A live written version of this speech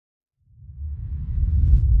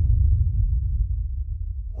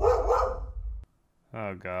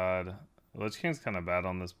Oh god. Lich King's kind of bad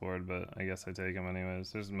on this board, but I guess I take him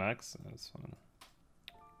anyways. There's mechs. That's fine.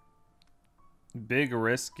 Big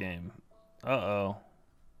risk game. Uh-oh.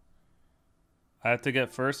 I have to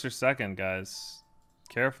get first or second, guys.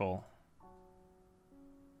 Careful.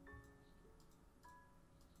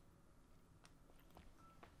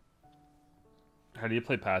 How do you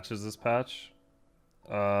play patches this patch?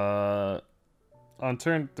 On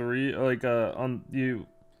turn 3, like on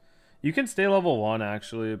you can stay level 1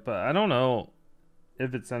 actually, but I don't know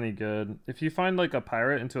if it's any good. If you find like a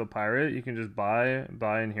pirate into a pirate, you can just buy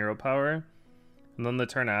in hero power, and then the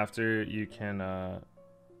turn after you can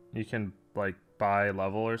like buy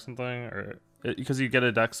level or something, or because you get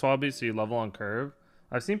a deck swabby, so you level on curve.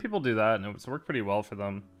 I've seen people do that and it's worked pretty well for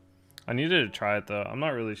them. I needed to try it though. I'm not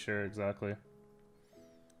really sure exactly.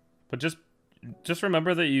 But just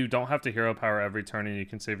remember that you don't have to hero power every turn, and you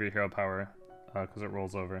can save your hero power because it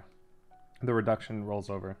rolls over. The reduction rolls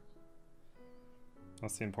over.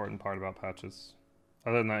 That's the important part about patches.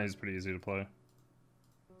 Other than that, he's pretty easy to play.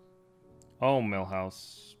 Oh,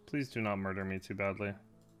 Millhouse. Please do not murder me too badly.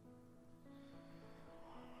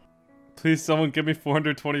 Please, someone give me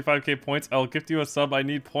 425k points. I'll gift you a sub. I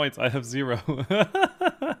need points. I have 0.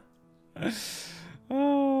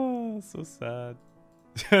 Oh, so sad.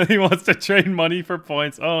 He wants to trade money for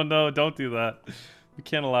points. Oh no, don't do that. We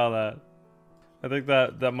can't allow that. I think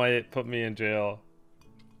that might put me in jail.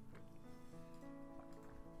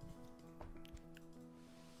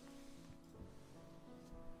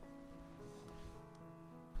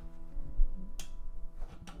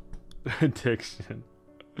 Addiction.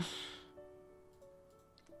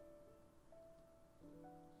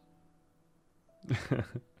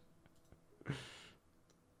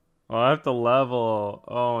 Oh, I have to level.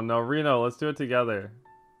 Oh no, Reno, let's do it together.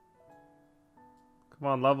 Come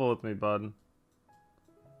on, level with me, bud.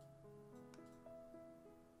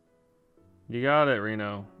 You got it,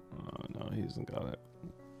 Reno. Oh no, he hasn't got it.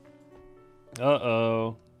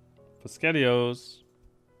 Uh-oh. Pesquetios.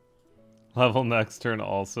 Level next turn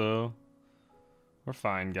also. We're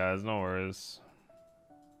fine, guys. No worries.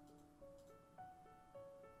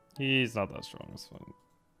 He's not that strong. It's fine.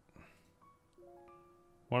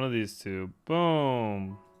 One of these two.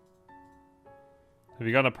 Boom. Have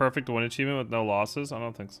you got a perfect win achievement with no losses? I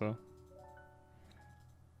don't think so.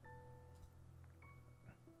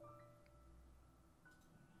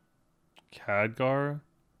 Khadgar.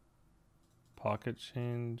 Pocket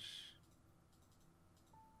change.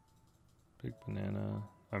 Big banana.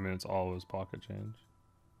 I mean, it's always pocket change.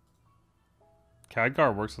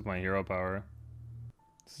 Khadgar works with my hero power.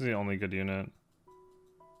 This is the only good unit.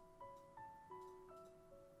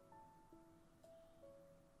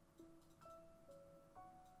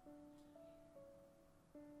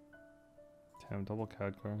 Damn, double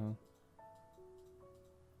Khadgar, huh?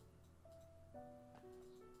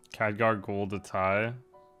 Khadgar gold to tie. I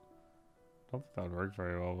don't think that would work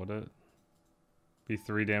very well, would it? Be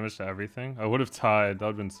 3 damage to everything? I would have tied. That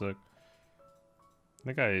would have been sick. I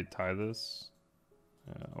think I tie this.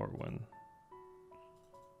 Yeah, or win.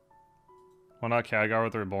 Why not Khadgar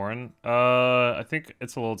with Reborn? I think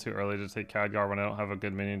it's a little too early to take Khadgar when I don't have a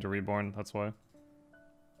good minion to Reborn. That's why.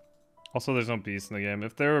 Also, there's no beast in the game.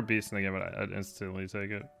 If there were beasts in the game, I'd instantly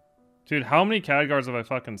take it. Dude, how many Khadgars have I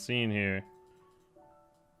fucking seen here?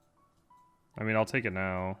 I mean, I'll take it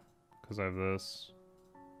now. Because I have this.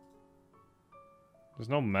 There's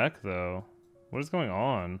no mech, though. What is going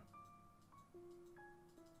on?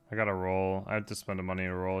 I gotta roll. I have to spend the money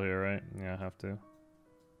to roll here, right? Yeah, I have to.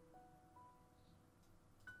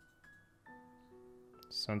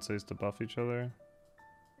 Senseis to buff each other.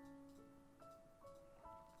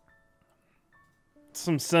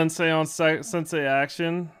 Some sensei on sensei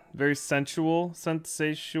action. Very sensual.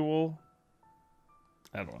 Sensational.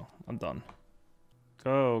 I don't know. I'm done.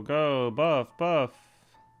 Go, go. Buff, buff.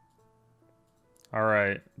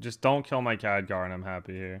 Alright. Just don't kill my Khadgar and I'm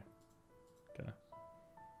happy here. Okay.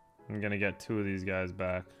 I'm gonna get 2 of these guys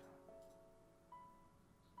back.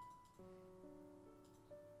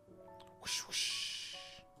 Whoosh, whoosh.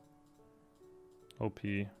 OP.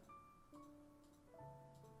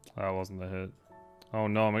 That wasn't the hit. Oh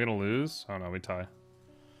no, am I gonna lose? Oh no, we tie.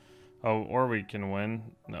 Oh, or we can win.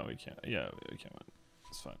 No, we can't. Yeah, we can't win.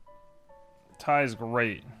 It's fine. Tie is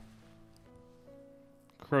great.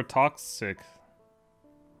 Crotoxic.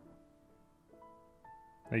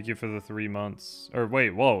 Thank you for the 3 months. Or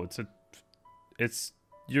wait, whoa, it's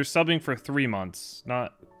you're subbing for 3 months,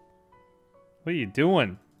 not. What are you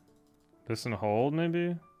doing? This and hold,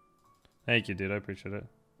 maybe? Thank you, dude. I appreciate it.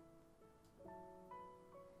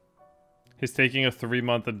 He's taking a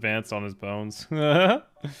 3-month advance on his bones.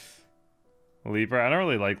 Leaper. I don't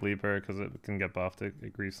really like Leaper because it can get buffed.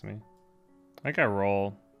 It griefs me. I think I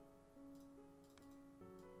roll.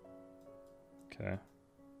 Okay.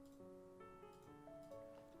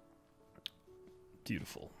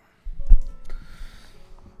 Beautiful.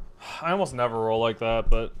 I almost never roll like that,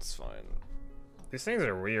 but it's fine. These things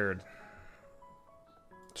are weird.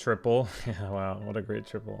 Triple. Yeah, wow. What a great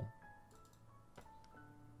triple.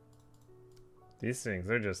 These things,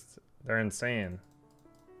 they're insane.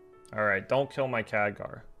 Alright, don't kill my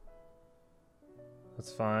Khadgar.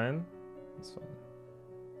 That's fine. That's fine.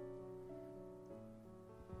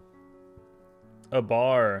 A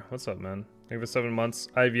bar. What's up, man? Thank you for 7 months.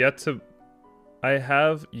 I have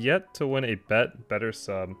yet to win a better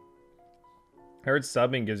sub. I heard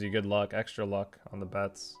subbing gives you good luck, extra luck on the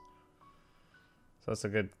bets. So that's a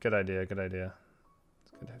good idea, good idea.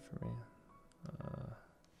 It's a good hit for me.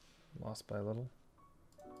 Lost by a little.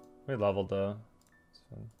 We leveled though. It's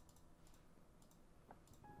fine.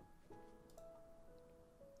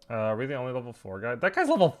 Are we the only level 4 guy? That guy's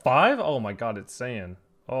level 5? Oh my god, it's saying.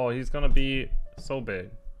 Oh, he's gonna be so big.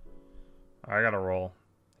 I gotta roll.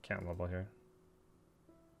 I can't level here.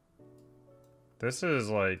 This is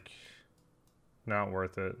like not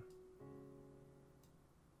worth it.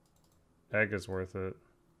 Egg is worth it.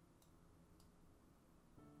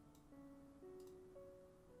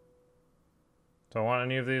 Do I want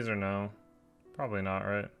any of these or no? Probably not,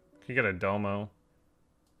 right? Could get a Domo.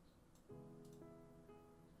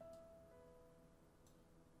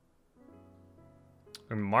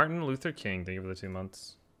 And Martin Luther King, thank you for the 2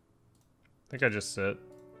 months. I think I just sit.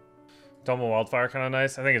 Domo Wildfire kind of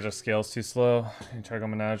nice. I think it just scales too slow. Try to go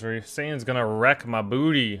Menagerie. Satan's gonna wreck my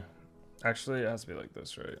booty. Actually, it has to be like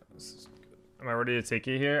this, right? This is good. Am I ready to take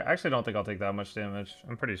it here? I actually don't think I'll take that much damage.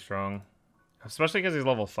 I'm pretty strong. Especially because he's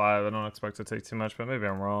level 5. I don't expect to take too much, but maybe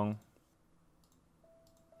I'm wrong.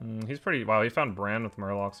 He's pretty... Wow, he found Bran with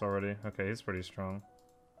Murlocs already. Okay, he's pretty strong.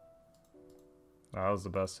 Wow, that was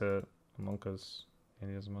the best hit. Among Us.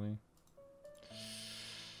 And he has money.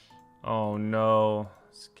 Oh no.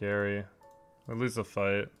 Scary. We lose the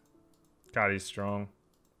fight. God, he's strong.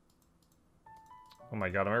 Oh my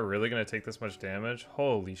god, am I really going to take this much damage?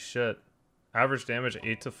 Holy shit. Average damage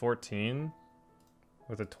 8 to 14.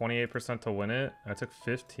 With a 28% to win it. I took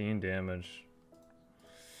 15 damage.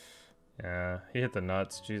 Yeah, he hit the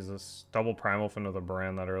nuts. Jesus. Double Primal for another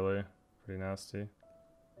Bran that early. Pretty nasty.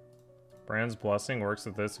 Bran's Blessing works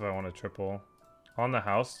with this if I want to triple. On the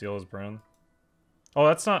house, steals Bran. Oh,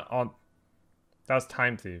 that's not on... That was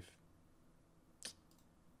Time Thief.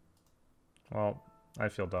 Well, I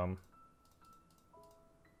feel dumb.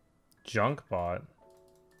 Junk Bot.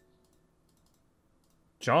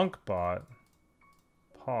 Junk Bot.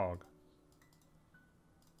 Pog.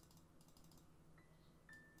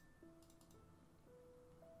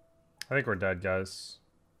 I think we're dead, guys.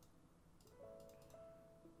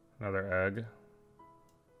 Another egg.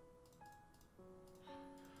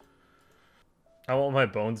 I want my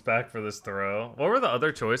bones back for this throw. What were the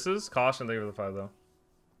other choices? Caution, thank you for the 5 though.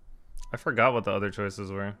 I forgot what the other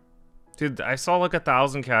choices were. Dude, I saw like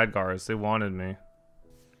 1,000 Khadgars. They wanted me.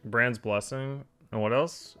 Bran's Blessing. And what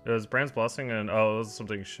else? It was Bran's Blessing and... Oh, it was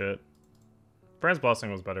something shit. Bran's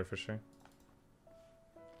Blessing was better for sure.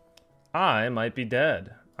 I might be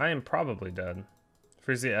dead. I am probably dead.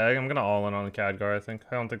 Freeze the egg. I'm gonna all in on the Khadgar, I think.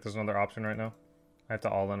 I don't think there's another option right now. I have to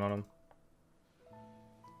all in on him.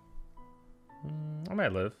 I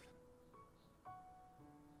might live.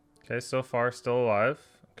 Okay, so far still alive.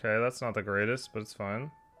 Okay, that's not the greatest, but it's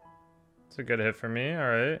fine. It's a good hit for me.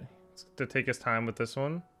 Alright. It's to take his time with this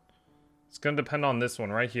one. It's gonna depend on this one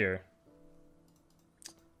right here.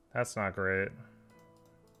 That's not great.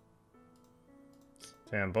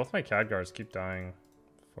 Damn, both my Khadgars keep dying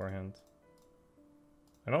beforehand.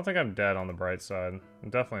 I don't think I'm dead on the bright side. I'm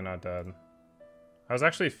definitely not dead. I was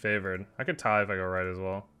actually favored. I could tie if I go right as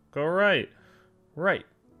well. Go right! Right!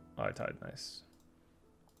 Oh, I tied. Nice.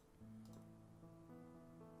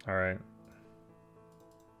 Alright.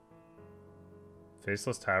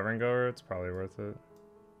 Faceless Tavern Goer? It's probably worth it.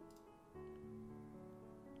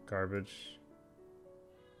 Garbage.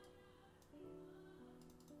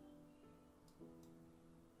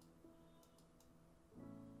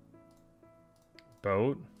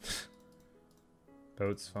 Boat?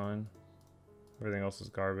 Boat's fine. Everything else is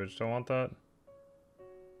garbage. Don't want that.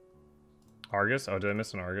 Argus? Oh, did I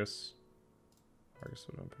miss an Argus? Argus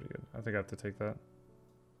would have been pretty good. I think I have to take that.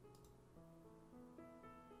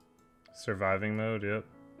 Surviving mode, yep.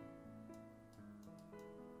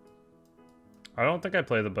 I don't think I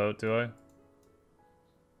play the boat, do I? I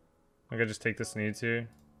think I just take this needs here.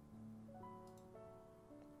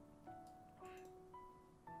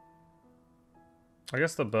 I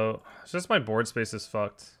guess the boat. It's just my board space is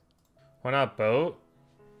fucked. Why not boat?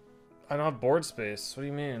 I don't have board space. What do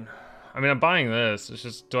you mean? I mean, I'm buying this. It's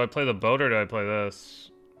just, do I play the boat or do I play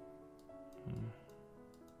this?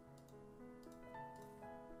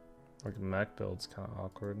 Like mech build's kind of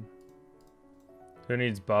awkward. Who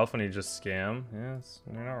needs buff when you just scam? Yeah,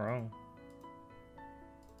 you're not wrong.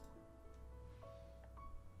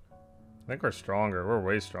 I think we're stronger. We're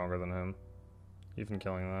way stronger than him. Even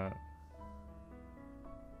killing that.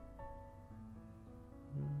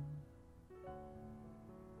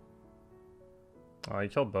 Oh, he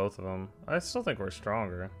killed both of them. I still think we're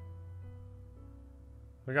stronger.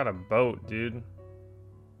 We got a boat, dude.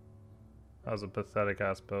 That was a pathetic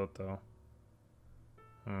ass boat, though.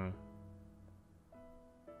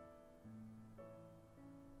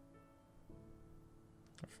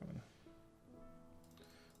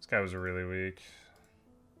 This guy was really weak.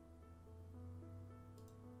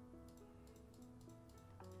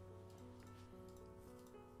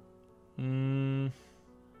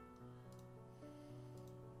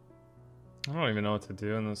 I don't even know what to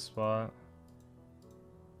do in this spot.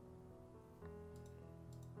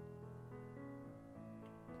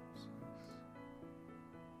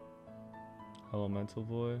 Elemental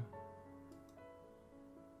boy.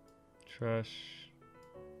 Trash.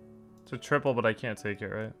 It's a triple, but I can't take it,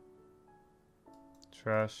 right?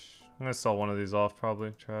 Trash. I'm gonna sell one of these off,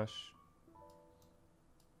 probably. Trash.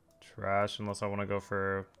 Trash, unless I want to go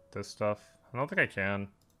for this stuff. I don't think I can.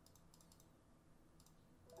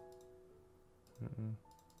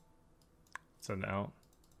 It's an out.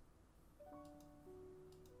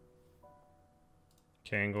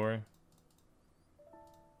 Khadgar.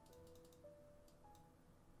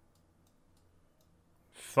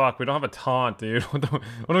 Fuck, we don't have a taunt, dude. What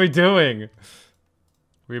are we doing?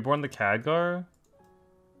 Were you born the Khadgar?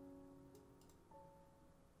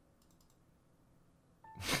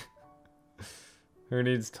 Who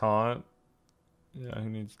needs taunt? Yeah, who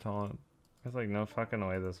needs taunt? There's like no fucking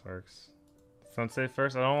way this works. Sensei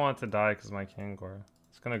first? I don't want it to die because of my Khadgar.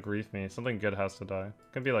 It's gonna grief me. Something good has to die.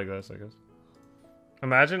 It can be like this, I guess.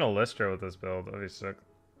 Imagine a Lystra with this build. That'd be sick.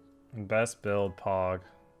 Best build, Pog.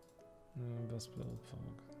 Best build,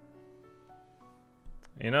 Pog.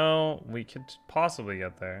 You know, we could possibly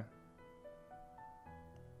get there.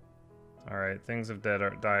 Alright, things have died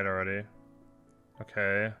already.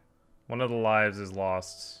 Okay. One of the lives is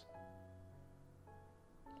lost.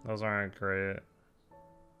 Those aren't great.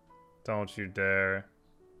 Don't you dare.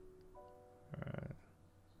 Alright.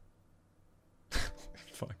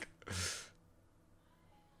 Fuck.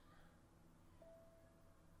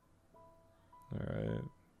 Alright.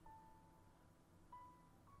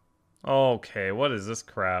 Okay, what is this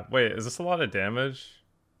crap? Wait, is this a lot of damage?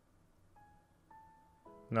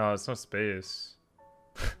 No, it's no space.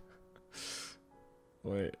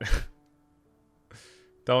 Wait.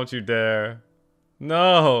 Don't you dare.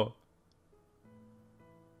 No!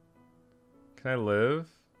 Can I live?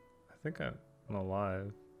 I think I'm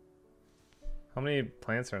alive. How many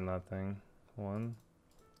plants are in that thing? One?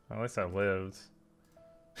 At least I lived.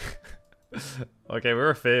 Okay, we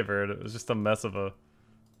were favored. It was just a mess of a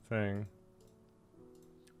thing.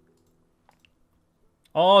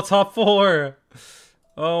 Oh, top 4!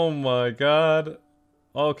 Oh my god.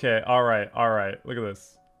 Okay, alright, alright. Look at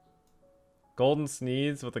this. Golden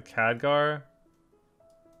Sneeds with a Khadgar.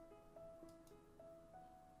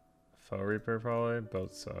 Foe Reaper probably.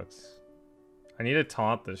 Both sucks. I need to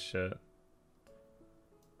taunt this shit.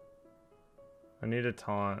 I need to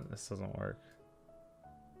taunt. This doesn't work.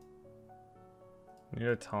 I need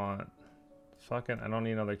a taunt. Fucking, I don't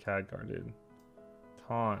need another Khadgar, dude.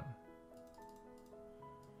 Taunt.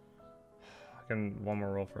 I can one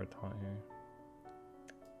more roll for a taunt here.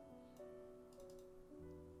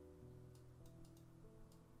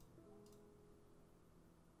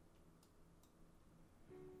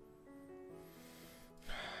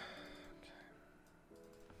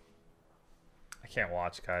 I can't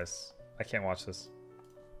watch, guys. I can't watch this.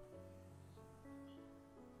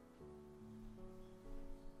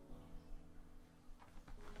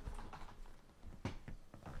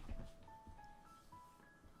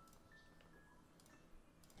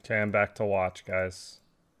 Okay, I'm back to watch, guys.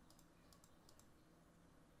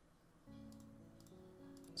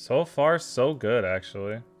 So far, so good,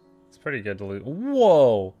 actually. It's pretty good to lose.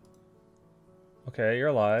 Whoa! Okay, you're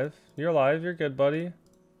alive. You're alive. You're good, buddy.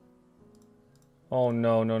 Oh,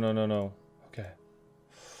 no, no, no, no, no. Okay.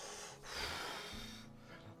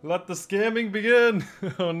 Let the scamming begin!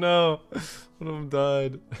 Oh, no. One of them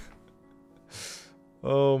died.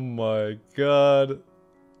 Oh, my God.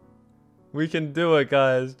 We can do it,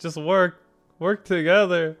 guys. Just work. Work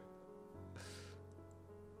together.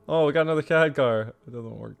 Oh, we got another Khadgar. It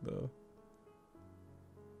doesn't work though.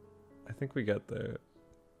 I think we get there.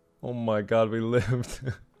 Oh my god, we lived.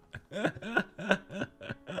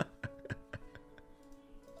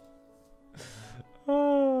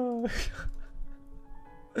 Oh.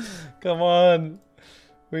 Come on.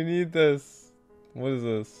 We need this. What is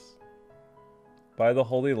this? By the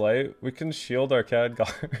holy light? We can shield our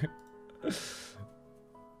Khadgar.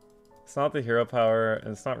 It's not the hero power,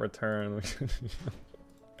 and it's not return.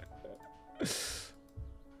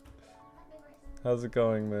 How's it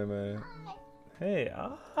going, Mei? Hey,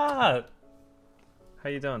 How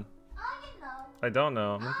you doing? I don't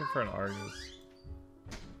know. I'm looking for an Argus.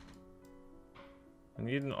 I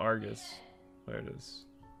need an Argus. There it is.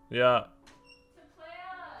 Yeah.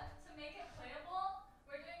 To make it playable,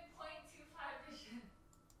 we're doing 0.25 vision.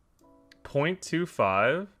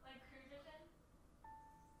 0.25? Like crew vision.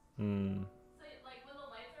 Hmm. So like when the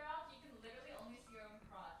lights are off, you can literally only see your own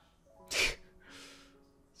crotch.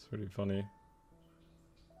 It's pretty funny.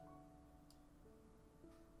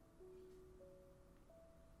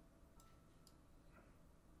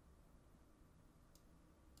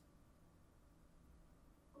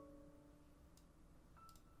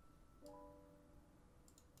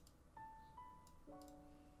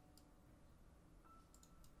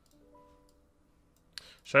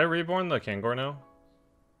 Should I reborn the Khadgar now?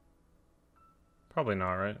 Probably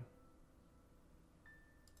not, right?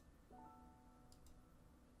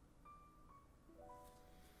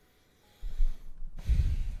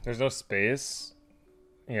 There's no space?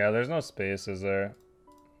 Yeah, there's no space, is there?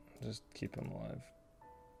 Just keep him alive.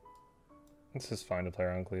 It's just fine to play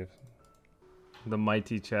around Cleve. The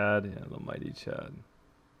mighty Chad. Yeah, the mighty Chad.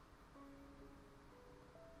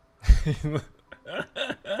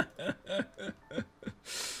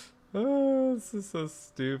 Oh, this is so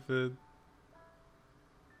stupid.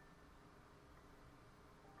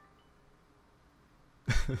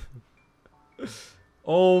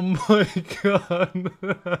 Oh my god.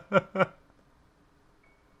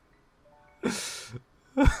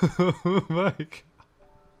 Oh my god.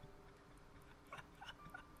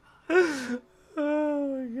 Oh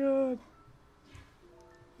my god.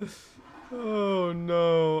 Oh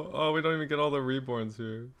no. Oh, we don't even get all the reborns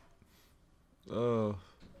here. Oh.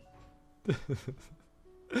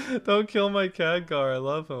 Don't kill my Khadgar. I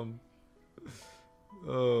love him.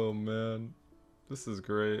 Oh man. This is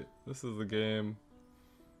great. This is the game.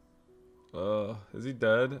 Is he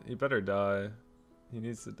dead? He better die. He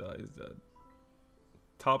needs to die. He's dead.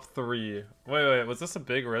 Top 3. Wait. Was this a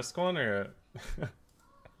big risk one or?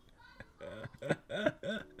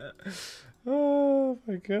 Oh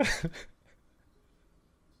my god.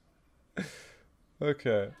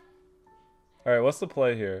 Okay. Alright, what's the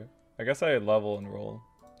play here? I guess I level and roll.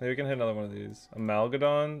 Maybe we can hit another one of these.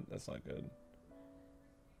 Amalgadon? That's not good.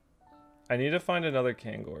 I need to find another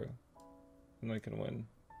Khadgar. And I can win.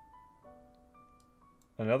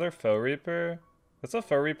 Another Foe Reaper? That's a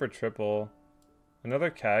Foe Reaper triple. Another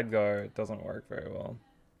Khadgar. It doesn't work very well.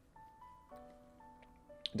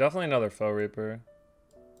 Definitely another Foe Reaper.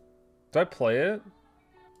 Do I play it?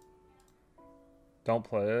 Don't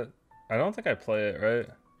play it. I don't think I play it, right?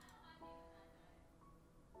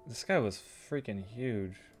 This guy was freaking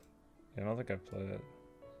huge. Yeah, I don't think I play it.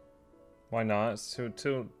 Why not? It's too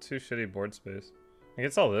shitty board space. I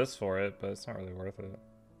gets all this for it, but it's not really worth it.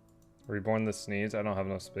 Reborn the Sneeze? I don't have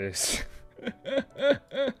enough space.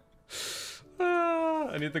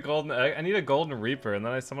 I need the golden egg. I need a golden reaper, and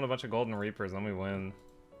then I summon a bunch of golden reapers, and then we win.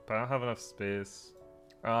 But I don't have enough space.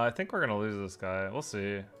 I think we're gonna lose this guy. We'll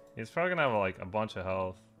see. He's probably gonna have like a bunch of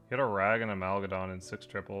health. He had a Rag and a Amalgadon and 6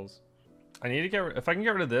 triples. I need to get if I can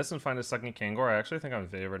get rid of this and find a second Khadgar, I actually think I'm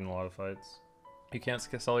favored in a lot of fights. You can't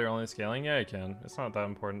sell your only scaling? Yeah, you can. It's not that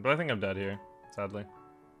important, but I think I'm dead here, sadly.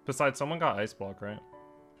 Besides, someone got Ice Block, right?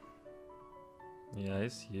 Yeah,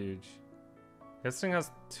 he's huge. This thing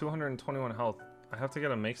has 221 health. I have to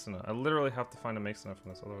get a Makesuna. I literally have to find a Makesuna from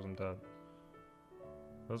this, otherwise I'm dead.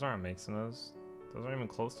 Those aren't Makesunas. Those aren't even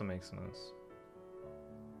close to Makesunas.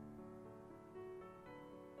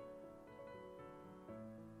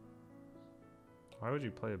 Why would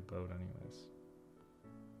you play a boat anyways?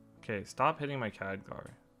 Okay, stop hitting my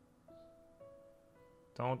Khadgar.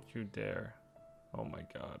 Don't you dare. Oh my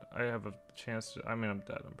god. I have a chance to... I mean, I'm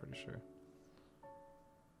dead, I'm pretty sure.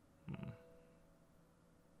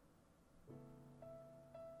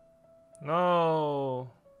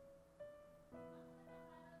 No!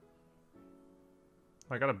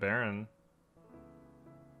 I got a Baron.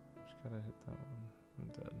 Just gotta hit that one. I'm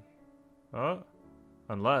dead. Oh?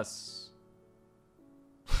 Unless...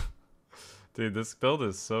 Dude, this build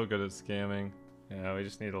is so good at scamming. Yeah, we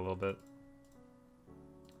just need a little bit.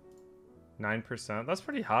 9%. That's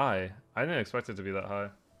pretty high. I didn't expect it to be that high.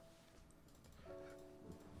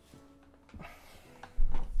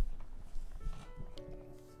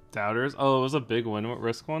 Doubters. Oh, it was a big win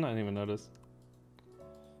risk one. I didn't even notice.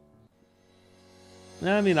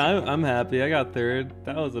 I mean, I'm happy. I got third.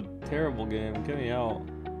 That was a terrible game. Get me out.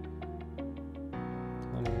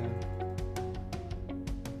 20.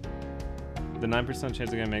 The 9% chance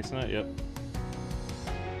the game makes it. Yep.